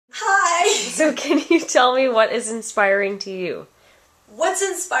So can you tell me what is inspiring to you? What's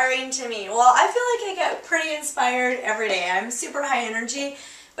inspiring to me? Well, I feel like I get pretty inspired every day. I'm super high energy,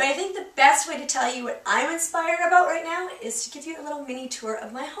 but I think the best way to tell you what I'm inspired about right now is to give you a little mini tour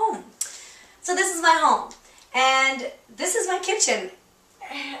of my home. So this is my home, and this is my kitchen.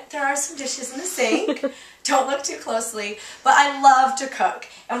 There are some dishes in the sink. Don't look too closely, but I love to cook.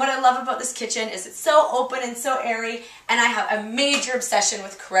 And what I love about this kitchen is it's so open and so airy, and I have a major obsession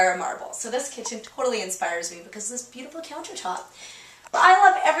with Carrara marble. So this kitchen totally inspires me because of this beautiful countertop. But I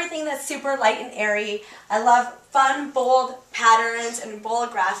love everything that's super light and airy. I love fun, bold patterns and bold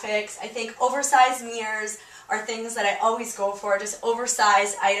graphics. I think oversized mirrors are things that I always go for, just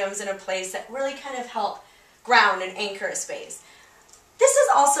oversized items in a place that really kind of help ground and anchor a space. This is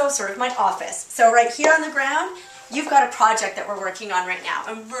also sort of my office. So right here on the ground, you've got a project that we're working on right now,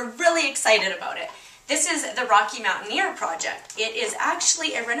 and we're really excited about it. This is the Rocky Mountaineer project. It is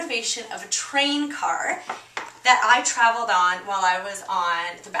actually a renovation of a train car that I traveled on while I was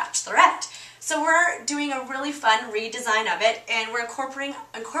on The Bachelorette. So we're doing a really fun redesign of it, and we're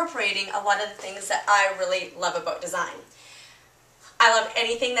incorporating a lot of the things that I really love about design. I love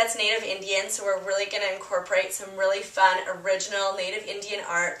anything that's Native Indian, so we're really going to incorporate some really fun, original Native Indian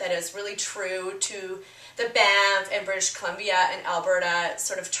art that is really true to the Banff and British Columbia and Alberta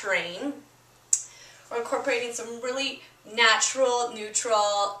sort of terrain. We're incorporating some really natural,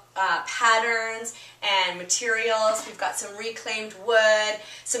 neutral patterns and materials. We've got some reclaimed wood,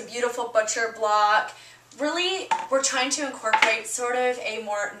 some beautiful butcher block. Really, we're trying to incorporate sort of a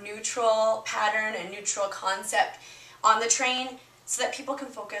more neutral pattern and neutral concept on the train, so that people can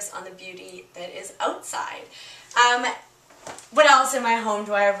focus on the beauty that is outside. What else in my home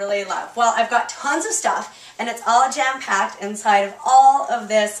do I really love? Well, I've got tons of stuff, and it's all jam-packed inside of all of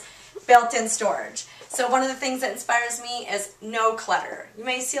this built-in storage. So one of the things that inspires me is no clutter. You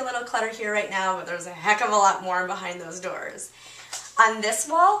may see a little clutter here right now, but there's a heck of a lot more behind those doors. On this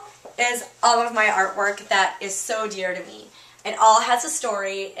wall is all of my artwork that is so dear to me. It all has a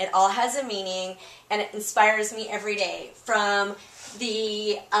story, it all has a meaning, and it inspires me every day. From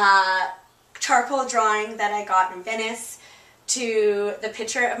the charcoal drawing that I got in Venice, to the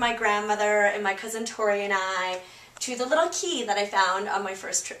picture of my grandmother and my cousin Tori and I, to the little key that I found on my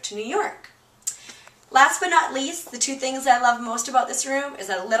first trip to New York. Last but not least, the two things I love most about this room is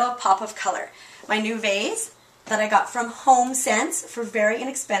a little pop of color. My new vase that I got from Home Sense for very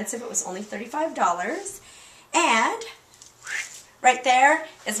inexpensive. It was only $35. And right there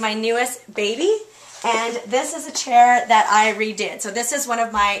is my newest baby. And this is a chair that I redid. So this is one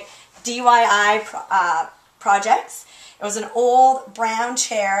of my DIY projects. It was an old brown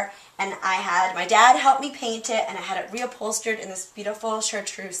chair, and I had my dad help me paint it, and I had it reupholstered in this beautiful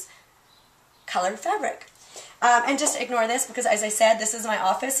chartreuse colored fabric. And just ignore this because, as I said, this is my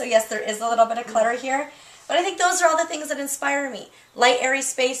office. So yes, there is a little bit of clutter here. But I think those are all the things that inspire me. Light, airy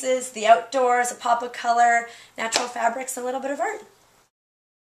spaces, the outdoors, a pop of color, natural fabrics, a little bit of art.